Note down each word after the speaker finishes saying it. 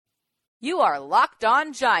You are Locked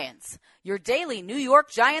On Giants, your daily New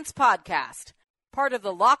York Giants podcast. Part of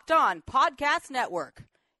the Locked On Podcast Network,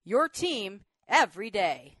 your team every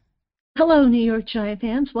day. Hello, New York Giant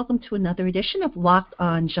fans. Welcome to another edition of Locked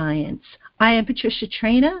On Giants. I am Patricia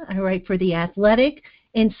Traina. I write for The Athletic,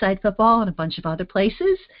 Inside Football, and a bunch of other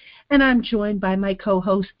places. And I'm joined by my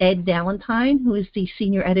co-host, Ed Valentine, who is the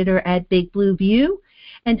senior editor at Big Blue View.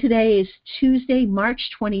 And today is Tuesday,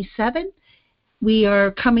 March 27th. We are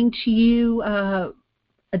coming to you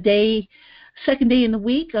second day in the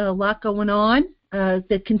week, a lot going on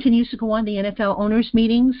that continues to go on. The NFL owners'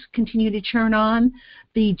 meetings continue to churn on.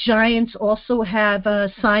 The Giants also have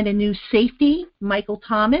signed a new safety, Michael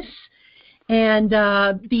Thomas. And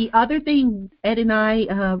the other thing Ed and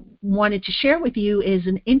I wanted to share with you is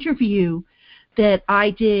an interview that I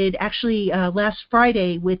did actually last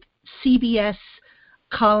Friday with CBS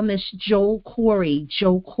columnist Joel Corry.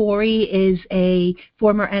 Joel Corry is a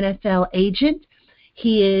former NFL agent.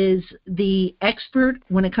 He is the expert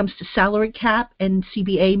when it comes to salary cap and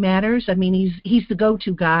CBA matters. I mean, he's the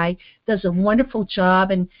go-to guy, does a wonderful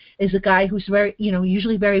job, and is a guy who's very,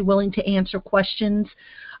 usually very willing to answer questions,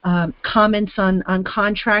 comments on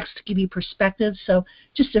contracts to give you perspective. So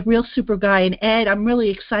just a real super guy. And Ed, I'm really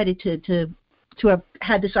excited to have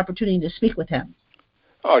had this opportunity to speak with him.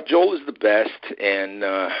 Joel is the best, and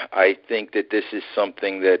I think that this is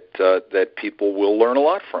something that people will learn a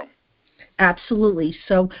lot from. Absolutely.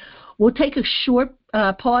 So we'll take a short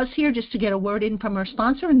pause here just to get a word in from our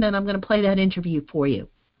sponsor, and then I'm going to play that interview for you.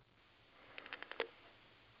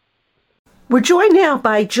 We're joined now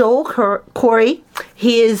by Joel Corry.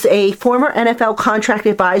 He is a former NFL contract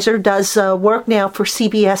advisor, does work now for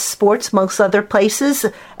CBS Sports, amongst other places,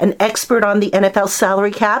 an expert on the NFL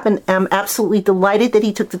salary cap, and I'm absolutely delighted that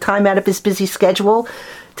he took the time out of his busy schedule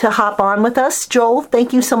to hop on with us. Joel,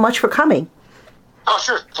 thank you so much for coming. Oh,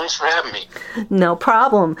 sure. Thanks for having me. No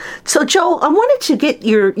problem. So, Joel, I wanted to get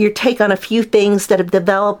your take on a few things that have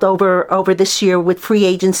developed over this year with free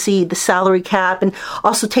agency, the salary cap, and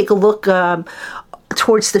also take a look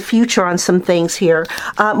towards the future on some things here.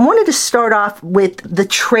 I wanted to start off with the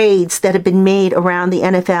trades that have been made around the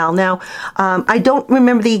NFL. Now, I don't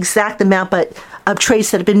remember the exact amount of trades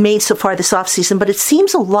that have been made so far this offseason, but it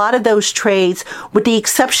seems a lot of those trades, with the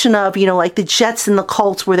exception of, like the Jets and the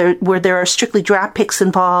Colts where there are strictly draft picks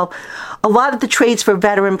involved, a lot of the trades for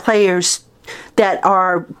veteran players that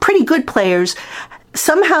are pretty good players,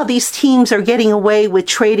 somehow these teams are getting away with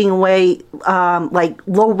trading away like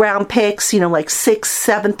low round picks, like 6th,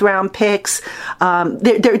 7th round picks.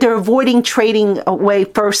 They're avoiding trading away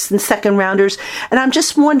first and second rounders. And I'm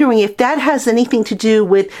just wondering if that has anything to do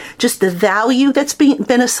with just the value that's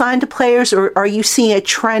been assigned to players, or are you seeing a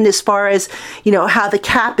trend as far as, how the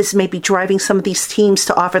cap is maybe driving some of these teams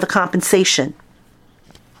to offer the compensation?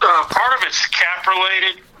 Part of it's cap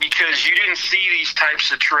related, because you didn't see these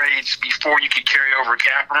types of trades before you could carry over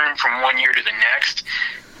cap room from one year to the next.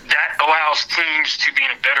 That allows teams to be in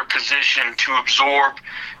a better position to absorb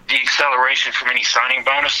the acceleration from any signing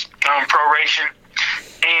bonus proration.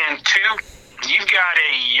 And two, you've got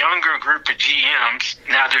a younger group of GMs.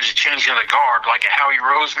 Now there's a change in the guard, like a Howie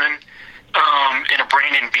Roseman and a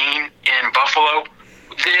Brandon Beane in Buffalo,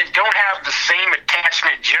 that don't have the same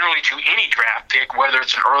attachment generally to any draft pick, whether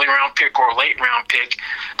it's an early round pick or a late round pick,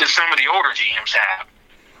 that some of the older GMs have.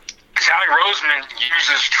 Howie Roseman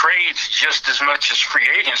uses trades just as much as free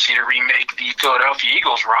agency to remake the Philadelphia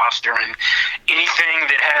Eagles roster, and anything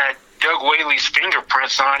that had Doug Whaley's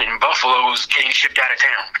fingerprints on it in Buffalo was getting shipped out of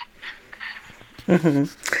town.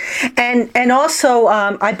 Mm-hmm. And also,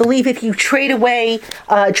 I believe if you trade away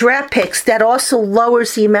draft picks, that also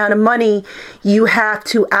lowers the amount of money you have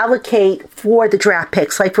to allocate for the draft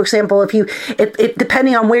picks. Like, for example, if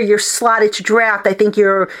depending on where you're slotted to draft, I think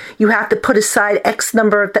you have to put aside X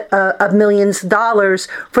number of millions of dollars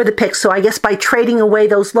for the picks. So I guess by trading away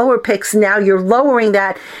those lower picks, now you're lowering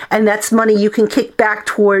that, and that's money you can kick back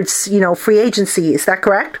towards free agency. Is that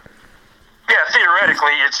correct? Yeah,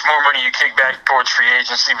 theoretically, it's more money you kick back towards free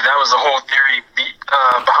agency, but that was the whole theory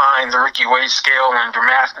behind the Ricky Wade scale and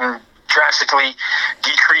drastically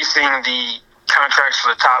decreasing the contracts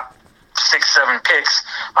for the top 6-7 picks.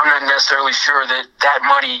 I'm not necessarily sure that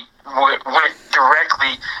money went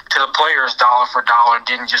directly to the players dollar for dollar,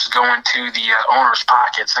 didn't just go into the owner's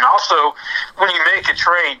pockets. And also, when you make a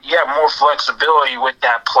trade, you have more flexibility with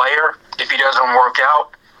that player if he doesn't work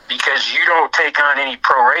out, because you don't take on any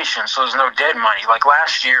proration, so there's no dead money. Like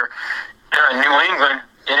last year, New England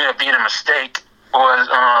ended up being a mistake, was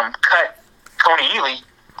cut Coney Ealy.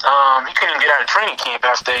 He couldn't even get out of training camp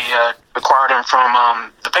after they acquired him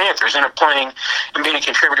from the Panthers. Ended up playing and being a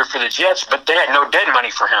contributor for the Jets, but they had no dead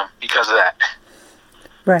money for him because of that.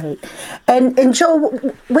 Right. And Joe,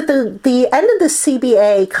 with the end of the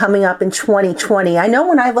CBA coming up in 2020, I know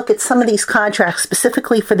when I look at some of these contracts,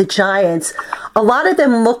 specifically for the Giants, a lot of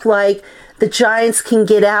them look like the Giants can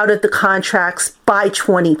get out of the contracts by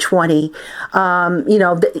 2020.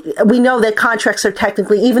 We know that contracts are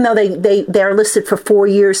technically, even though they're listed for 4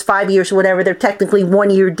 years, 5 years, whatever, they're technically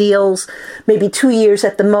 1-year deals, maybe 2 years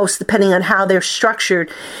at the most, depending on how they're structured.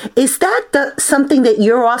 Is that something that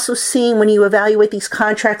you're also seeing when you evaluate these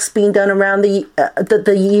contracts being done around around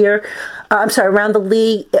the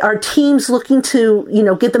league? Are teams looking to,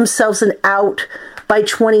 give themselves an out by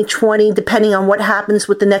 2020, depending on what happens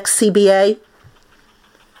with the next CBA?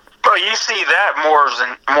 Well, you see that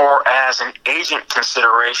more as an agent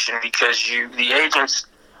consideration because the agents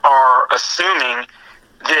are assuming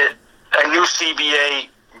that a new CBA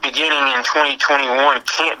beginning in 2021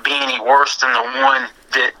 can't be any worse than the one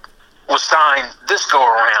that was signed this go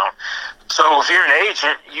around. So if you're an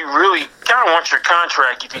agent, you really kind of want your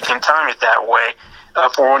contract, if you can time it that way,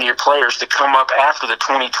 for one of your players to come up after the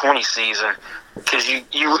 2020 season. Because you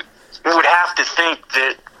would have to think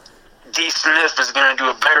that D. Smith is going to do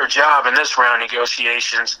a better job in this round of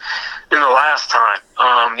negotiations than the last time.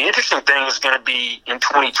 The interesting thing is going to be in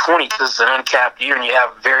 2020 because it's an uncapped year and you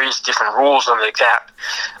have various different rules on the cap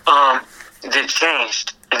that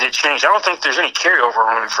changed. I don't think there's any carryover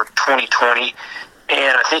room for 2020,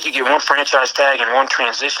 and I think you get one franchise tag and one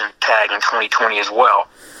transition tag in 2020 as well.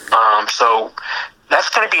 So that's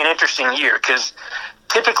going to be an interesting year because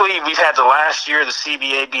typically, we've had the last year of the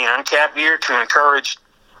CBA be an uncapped year to encourage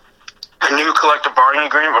a new collective bargaining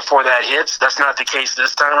agreement before that hits. That's not the case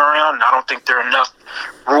this time around. I don't think there are enough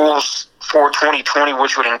rules for 2020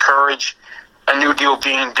 which would encourage a new deal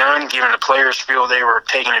being done, given the players feel they were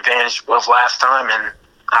taking advantage of last time, and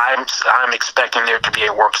I'm expecting there to be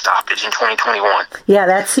a work stoppage in 2021. Yeah,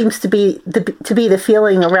 that seems to be the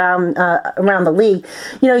feeling around the league.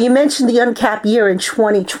 You mentioned the uncapped year in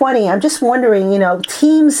 2020. I'm just wondering,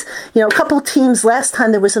 teams, a couple of teams last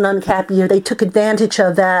time there was an uncapped year, they took advantage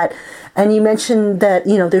of that. And you mentioned that,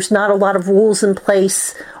 there's not a lot of rules in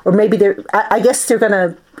place, or maybe I guess they're going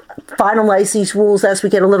to finalize these rules as we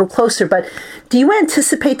get a little closer, but do you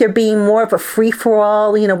anticipate there being more of a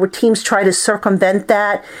free-for-all, where teams try to circumvent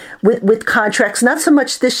that with contracts? Not so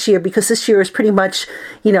much this year, because this year is pretty much,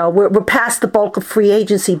 we're past the bulk of free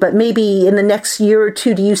agency, but maybe in the next year or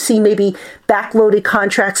two, do you see maybe backloaded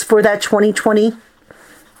contracts for that 2020?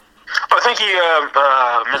 I think you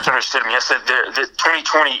misunderstood me. I said that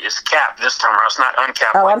 2020 is capped this time around. It's not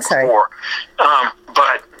uncapped like I'm sorry. before.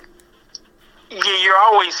 But you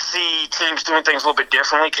always see teams doing things a little bit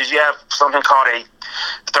differently because you have something called a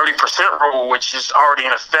 30% rule, which is already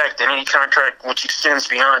in effect. And any contract which extends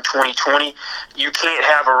beyond 2020, you can't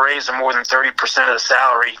have a raise of more than 30% of the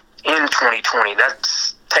salary in 2020.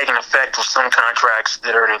 That's taking effect with some contracts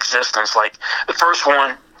that are in existence. Like the first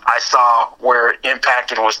one I saw where it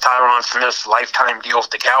impacted was Tyron Smith's lifetime deal with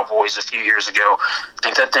the Cowboys a few years ago. I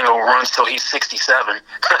think that thing will run till he's 67.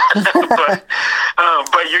 But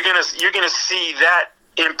you're gonna see that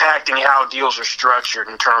impacting how deals are structured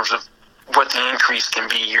in terms of what the increase can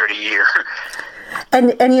be year to year.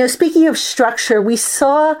 And speaking of structure, we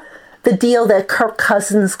saw the deal that Kirk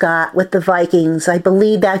Cousins got with the Vikings. I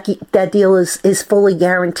believe that deal is fully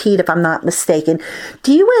guaranteed, if I'm not mistaken.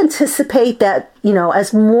 Do you anticipate that,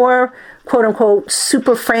 as more quote-unquote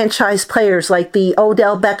super franchise players like the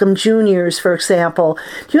Odell Beckham Jr.'s, for example,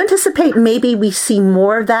 do you anticipate maybe we see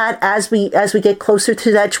more of that as we get closer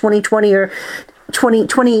to that 2020 or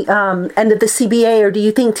 2020 end of the CBA, or do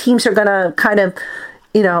you think teams are going to kind of,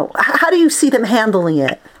 how do you see them handling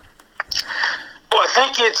it? Well, I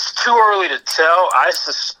think it's too early to tell. I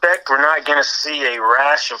suspect we're not going to see a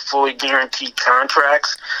rash of fully guaranteed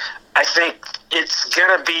contracts. I think it's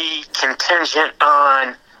going to be contingent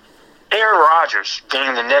on Aaron Rodgers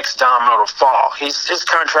being the next domino to fall. His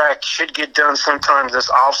contract should get done sometime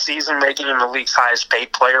this offseason, making him the league's highest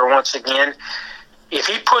paid player once again. If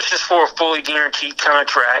he pushes for a fully guaranteed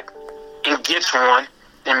contract and gets one,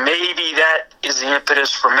 then maybe that is the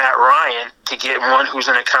impetus for Matt Ryan to get one who's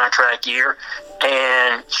in a contract year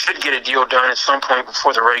and should get a deal done at some point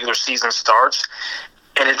before the regular season starts.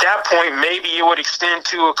 And at that point, maybe it would extend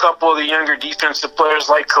to a couple of the younger defensive players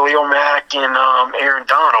like Khalil Mack and Aaron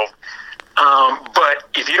Donald. But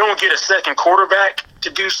if you don't get a second quarterback to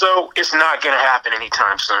do so, it's not going to happen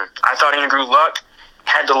anytime soon. I thought Andrew Luck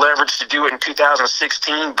had the leverage to do it in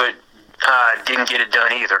 2016, but didn't get it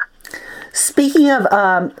done either. Speaking of,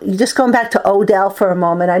 just going back to Odell for a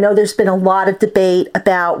moment, I know there's been a lot of debate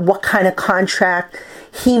about what kind of contract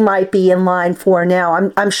he might be in line for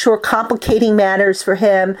now. I'm sure complicating matters for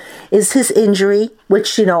him is his injury,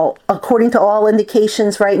 which, according to all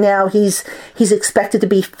indications right now, he's expected to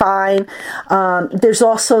be fine. There's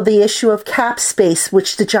also the issue of cap space,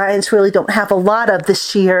 which the Giants really don't have a lot of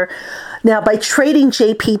this year. Now, by trading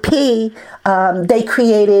JPP, they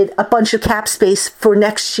created a bunch of cap space for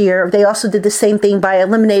next year. They also did the same thing by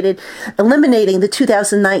eliminating the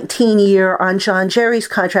 2019 year on John Jerry's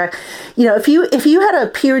contract. If you had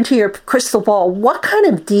to peer into your crystal ball, what kind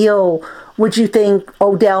of deal would you think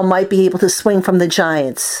Odell might be able to swing from the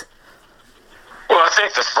Giants? Well, I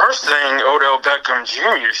think the first thing Odell Beckham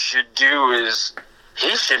Jr. should do is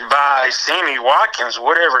he should buy Sammy Watkins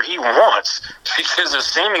whatever he wants, because if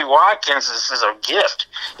Sammy Watkins is a gift.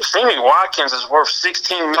 If Sammy Watkins is worth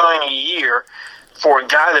 $16 million a year for a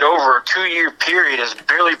guy that over a 2-year period has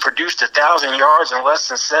barely produced 1,000 yards and less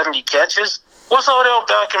than 70 catches, what's Odell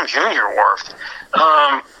Beckham Jr. worth?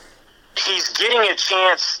 He's getting a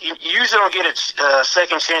chance. You usually don't get a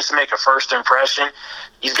second chance to make a first impression.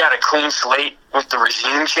 He's got a clean slate with the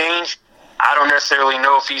regime change. I don't necessarily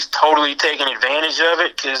know if he's totally taking advantage of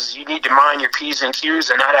it, because you need to mind your P's and Q's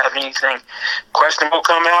and not have anything questionable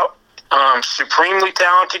come out. Supremely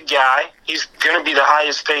talented guy. He's going to be the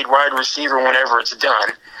highest paid wide receiver whenever it's done,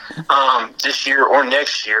 this year or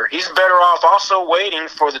next year. He's better off also waiting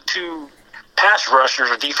for the two pass rushers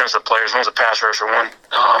or defensive players. One's a pass rusher, one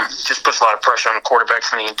just puts a lot of pressure on the quarterback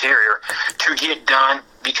from the interior to get done,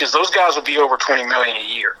 because those guys will be over $20 million a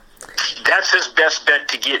year. That's his best bet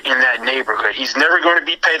to get in that neighborhood. He's never going to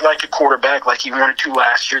be paid like a quarterback like he wanted to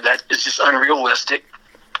last year. That is just unrealistic.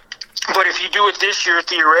 But if you do it this year,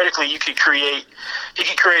 theoretically, he could create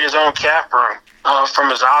his own cap room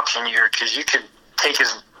from his option year, because you could take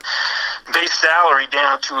his base salary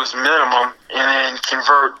down to his minimum and then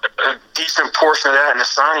convert a decent portion of that in a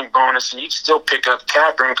signing bonus, and you'd still pick up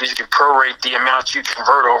cap room because you can prorate the amount you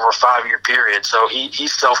convert over a 5-year period. So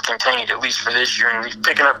he's self-contained, at least for this year, and he's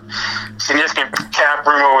picking up significant cap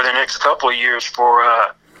room over the next couple of years for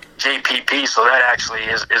JPP, so that actually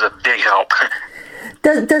is a big help.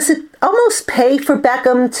 Does it almost pay for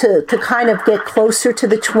Beckham to kind of get closer to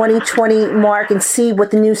the 2020 mark and see what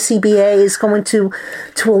the new CBA is going to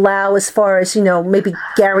allow as far as, maybe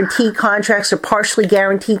guaranteed contracts or partially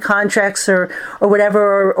guaranteed contracts or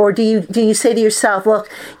whatever? Or do you say to yourself, look,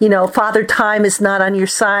 Father Time is not on your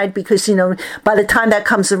side, because, by the time that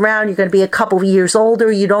comes around, you're going to be a couple of years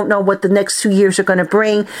older. You don't know what the next 2 years are going to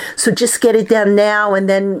bring. So just get it done now, and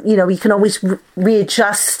then, you can always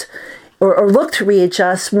readjust or look to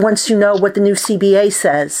readjust once you know what the new CBA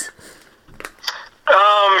says.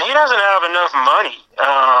 He doesn't have enough money.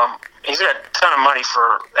 He's got a ton of money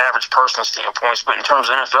for average person standpoints, but in terms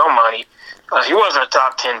of NFL money, he wasn't a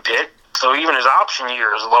top 10 pick, so even his option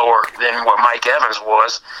year is lower than what Mike Evans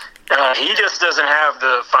was. He just doesn't have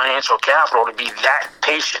the financial capital to be that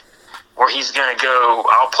patient, where he's going to go,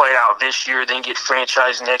 I'll play out this year, then get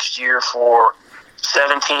franchised next year for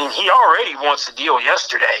 17. He already wants a deal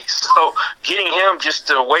yesterday, so getting him just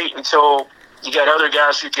to wait until you got other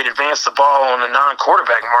guys who could advance the ball on the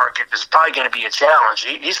non-quarterback market is probably going to be a challenge.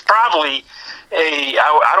 He's probably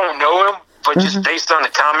I don't know him, but just based on the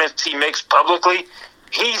comments he makes publicly,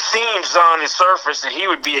 he seems on the surface that he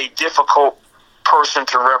would be a difficult person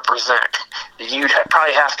to represent. You'd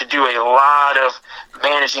probably have to do a lot of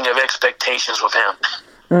managing of expectations with him.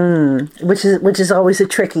 Which is always a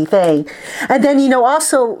tricky thing. And then,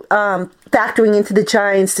 also factoring into the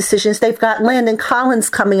Giants' decisions, they've got Landon Collins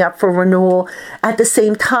coming up for renewal at the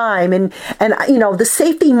same time. And the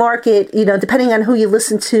safety market, depending on who you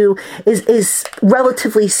listen to, is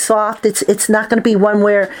relatively soft. It's not going to be one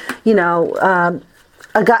where,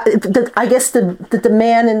 I guess the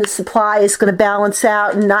demand and the supply is going to balance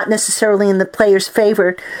out, and not necessarily in the player's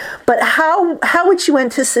favor. But how would you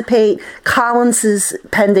anticipate Collins's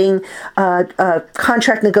pending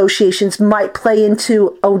contract negotiations might play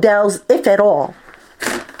into Odell's, if at all?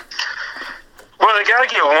 Well, they got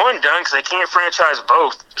to get one done because they can't franchise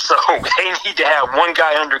both. So they need to have one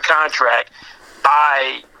guy under contract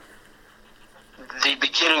by the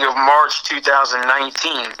beginning of March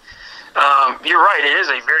 2019. You're right. It is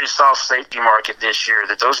a very soft safety market this year,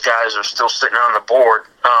 that those guys are still sitting on the board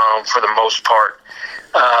for the most part.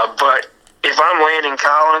 But if I'm Landon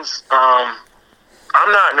Collins, I'm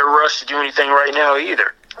not in a rush to do anything right now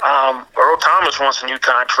either. Earl Thomas wants a new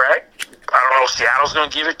contract. I don't know if Seattle's going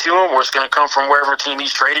to give it to him, or it's going to come from wherever team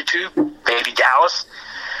he's traded to, maybe Dallas.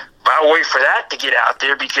 But I'll wait for that to get out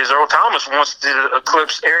there because Earl Thomas wants to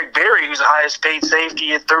eclipse Eric Berry, who's the highest paid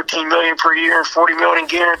safety at $13 million per year and $40 million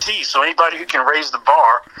guaranteed. So anybody who can raise the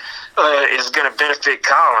bar is going to benefit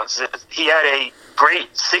Collins. He had a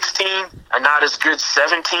great 16, a not as good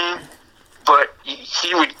 17, but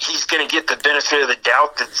he's going to get the benefit of the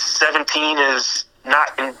doubt that 17 is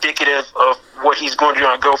not indicative of what he's going to do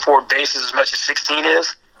on a go-forward basis as much as 16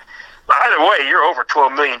 is. Either way, you're over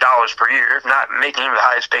 $12 million per year, if not making him the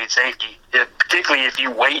highest paid safety, particularly if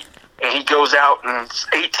you wait and he goes out and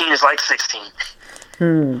 18 is like 16.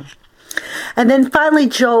 And then finally,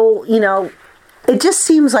 Joel, it just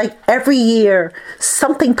seems like every year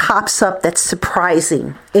something pops up that's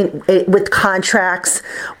surprising with contracts,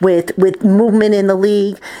 with movement in the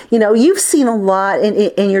league. You've seen a lot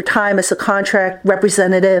in your time as a contract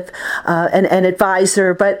representative and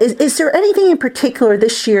advisor, but is there anything in particular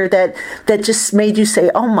this year that just made you say,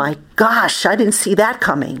 oh my gosh, I didn't see that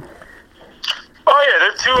coming? Oh yeah,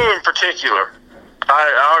 there are two in particular.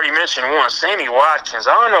 I already mentioned one, Sammy Watkins.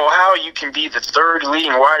 I don't know how you can be the third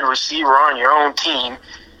leading wide receiver on your own team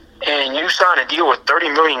and you sign a deal with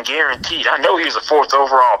 $30 million guaranteed. I know he was the 4th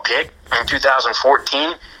overall pick in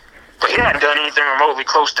 2014, but he hadn't done anything remotely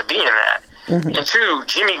close to being that. Mm-hmm. And two,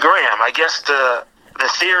 Jimmy Graham. I guess the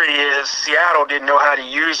theory is Seattle didn't know how to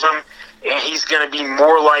use him, and he's going to be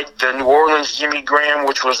more like the New Orleans Jimmy Graham,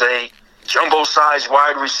 which was a jumbo-sized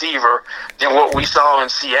wide receiver, than what we saw in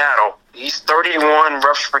Seattle. He's 31,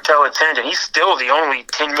 ruptured patella tendon. He's still the only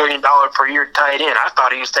 $10 million per year tight end. I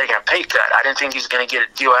thought he was taking a pay cut. I didn't think he was going to get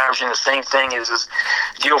a deal averaging the same thing as his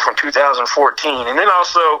deal from 2014. And then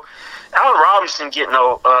also, Allen Robinson getting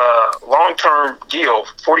a long-term deal,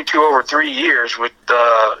 42 over 3 years with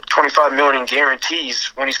 $25 million in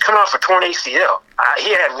guarantees when he's coming off a torn ACL. He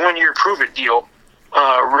had 1 year prove-it deal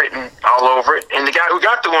written all over it. And the guy who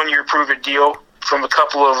got the 1 year prove-it deal from a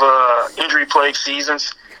couple of injury-plagued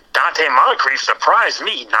seasons, Dante Moncrief, surprised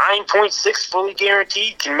me. 9.6 fully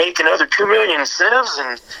guaranteed, can make another $2 million incentives,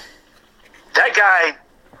 and that guy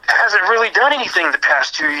hasn't really done anything the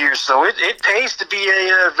past 2 years, so it pays to be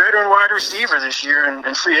a veteran wide receiver this year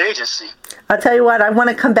in free agency. I'll tell you what, I want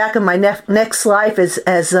to come back in my next life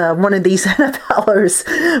as one of these NFLers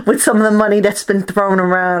with some of the money that's been thrown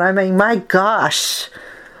around. I mean, my gosh.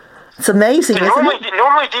 It's amazing, isn't it?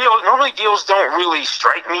 Normally deals don't really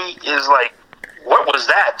strike me as like, what was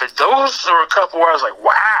that? But those are a couple where I was like,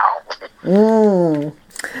 wow.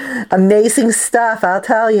 Amazing stuff, I'll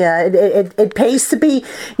tell you. It pays to be,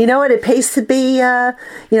 it pays to be,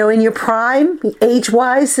 in your prime,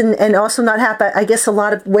 age-wise, and also not have, I guess, a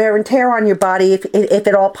lot of wear and tear on your body, if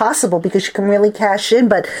at all possible, because you can really cash in.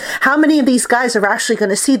 But how many of these guys are actually going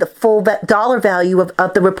to see the full dollar value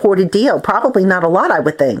of the reported deal? Probably not a lot, I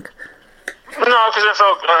would think. No, because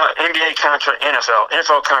NFL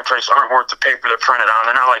contracts aren't worth the paper they're printed on.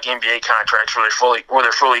 They're not like NBA contracts where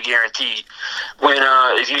they're fully guaranteed. When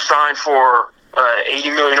if you sign for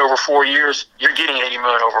 $80 million over 4 years, you're getting $80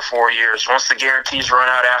 million over 4 years. Once the guarantees run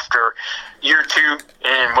out after year 2,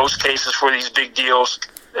 in most cases for these big deals,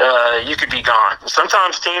 you could be gone.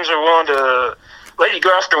 Sometimes teams are willing to let you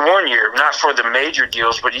go after 1 year, not for the major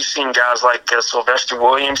deals, but you've seen guys like Sylvester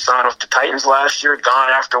Williams sign with the Titans last year,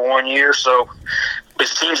 gone after 1 year. So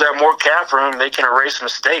as teams have more cap room, they can erase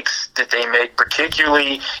mistakes that they make,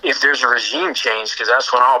 particularly if there's a regime change, because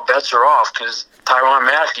that's when all bets are off, because Tyrann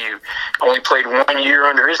Mathieu only played 1 year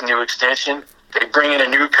under his new extension. They bring in a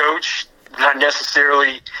new coach, not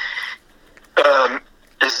necessarily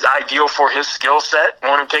is ideal for his skill set.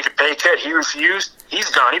 Want him to take a pay cut. He refused. He's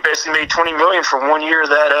gone. He basically made $20 million for 1 year of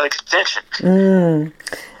that extension.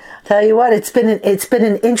 Tell you what, it's been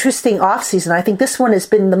an interesting offseason. I think this one has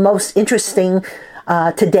been the most interesting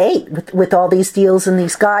to date with all these deals and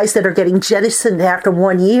these guys that are getting jettisoned after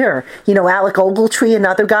 1 year. Alec Ogletree,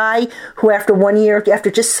 another guy who after 1 year,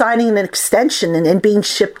 after just signing an extension and being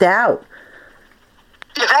shipped out.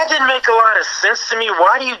 Yeah, that didn't make a lot of sense to me.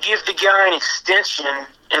 Why do you give the guy an extension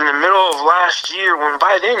in the middle of last year when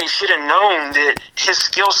by then you should have known that his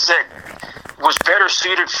skill set was better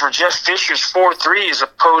suited for Jeff Fisher's 4.3 as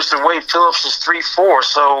opposed to Wade Phillips' 3.4?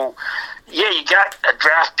 So, yeah, you got a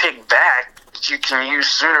draft pick back that you can use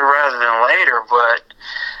sooner rather than later, but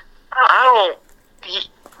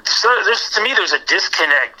to me, there's a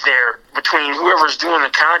disconnect there between whoever's doing the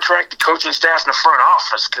contract, the coaching staff, and the front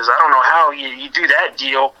office, because I don't know how you do that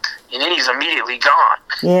deal, and then he's immediately gone.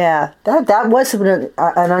 Yeah, that was an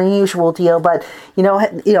unusual deal, but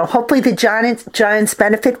hopefully the Giants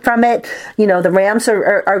benefit from it. The Rams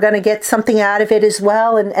are going to get something out of it as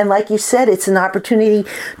well, and like you said, it's an opportunity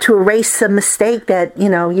to erase some mistake that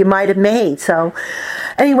you might have made. So,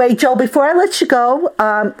 anyway, Joel, before I let you go,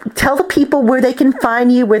 tell the people where they can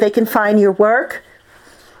find you, where they can find your work.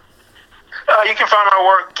 You can find my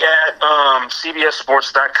work at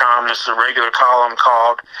CBSSports.com. There's a regular column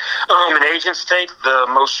called An Agent's Take. The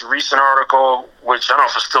most recent article, which I don't know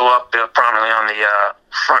if it's still up prominently on the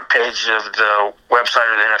front page of the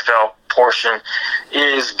website of the NFL portion,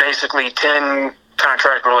 is basically 10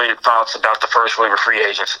 contract-related thoughts about the first wave of free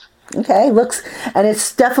agency. Okay, and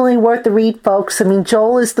it's definitely worth the read, folks. I mean,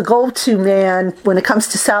 Joel is the go-to man when it comes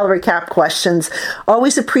to salary cap questions.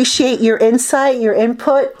 Always appreciate your insight, your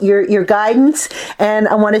input, your guidance, and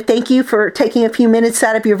I want to thank you for taking a few minutes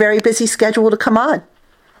out of your very busy schedule to come on.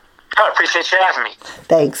 I appreciate you having me.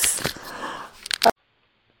 Thanks.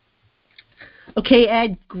 Okay,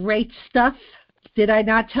 Ed, great stuff. Did I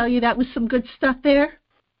not tell you that was some good stuff there?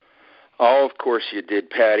 Oh, of course you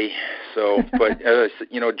did, Patty. So, but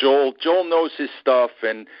Joel knows his stuff,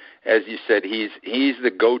 and as you said, he's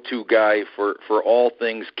the go-to guy for all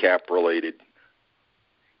things cap related.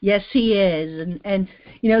 Yes, he is, and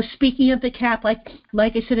speaking of the cap, like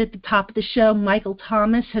I said at the top of the show, Michael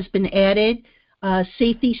Thomas has been added,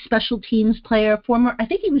 safety, special teams player, former. I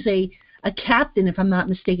think he was a captain, if I'm not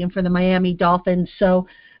mistaken, for the Miami Dolphins. So.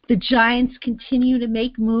 The Giants continue to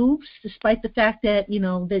make moves despite the fact that,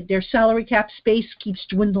 that their salary cap space keeps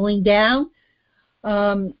dwindling down.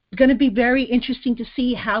 Going to be very interesting to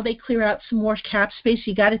see how they clear out some more cap space.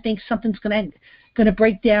 You got to think something's going to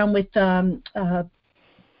break down with Brandon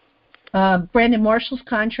Marshall's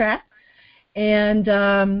contract. And,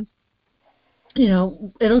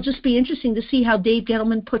 it'll just be interesting to see how Dave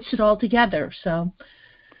Gettleman puts it all together. So,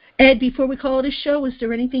 Ed, before we call it a show, is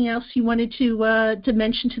there anything else you wanted to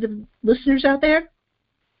mention to the listeners out there?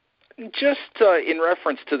 Just in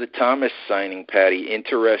reference to the Thomas signing, Patty,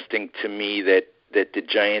 interesting to me that the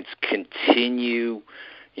Giants continue,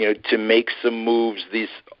 to make some moves.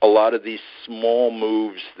 A lot of these small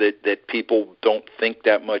moves that people don't think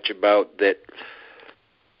that much about that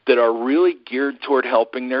are really geared toward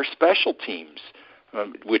helping their special teams,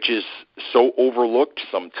 which is so overlooked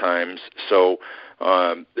sometimes. So.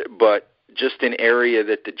 But just an area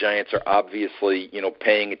that the Giants are obviously,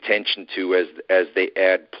 paying attention to as they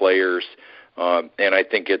add players, and I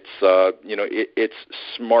think it's, it's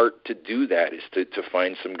smart to do that, is to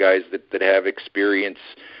find some guys that have experience,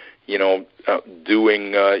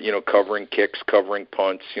 doing, covering kicks, covering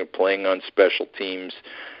punts, playing on special teams,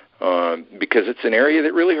 because it's an area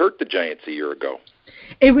that really hurt the Giants a year ago.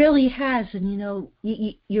 It really has, and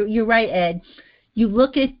you're right, Ed. You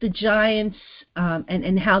look at the Giants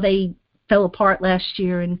and how they fell apart last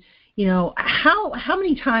year, and how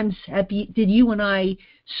many times did you and I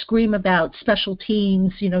scream about special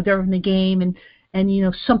teams, during the game,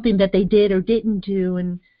 and something that they did or didn't do,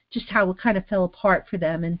 and just how it kind of fell apart for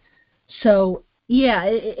them. And so,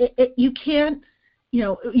 yeah, you can't,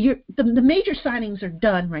 the major signings are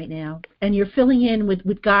done right now, and you're filling in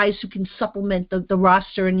with guys who can supplement the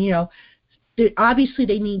roster, and obviously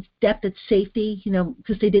they need depth at safety,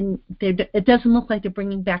 because it doesn't look like they're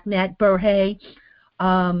bringing back Nat Burhay.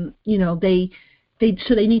 So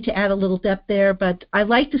they need to add a little depth there. But I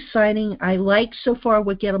like the signing. I like so far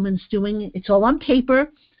what Gettleman's doing. It's all on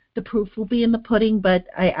paper. The proof will be in the pudding. But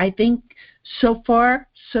I think so far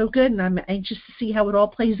so good, and I'm anxious to see how it all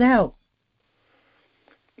plays out.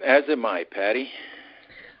 As am I, Patty.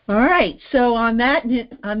 All right. So on that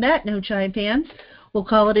note, Giant fans, we'll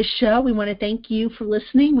call it a show. We want to thank you for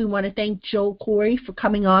listening. We want to thank Joel Corry for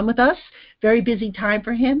coming on with us. Very busy time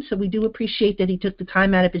for him, so we do appreciate that he took the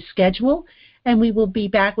time out of his schedule. And we will be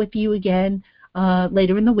back with you again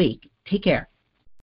later in the week. Take care.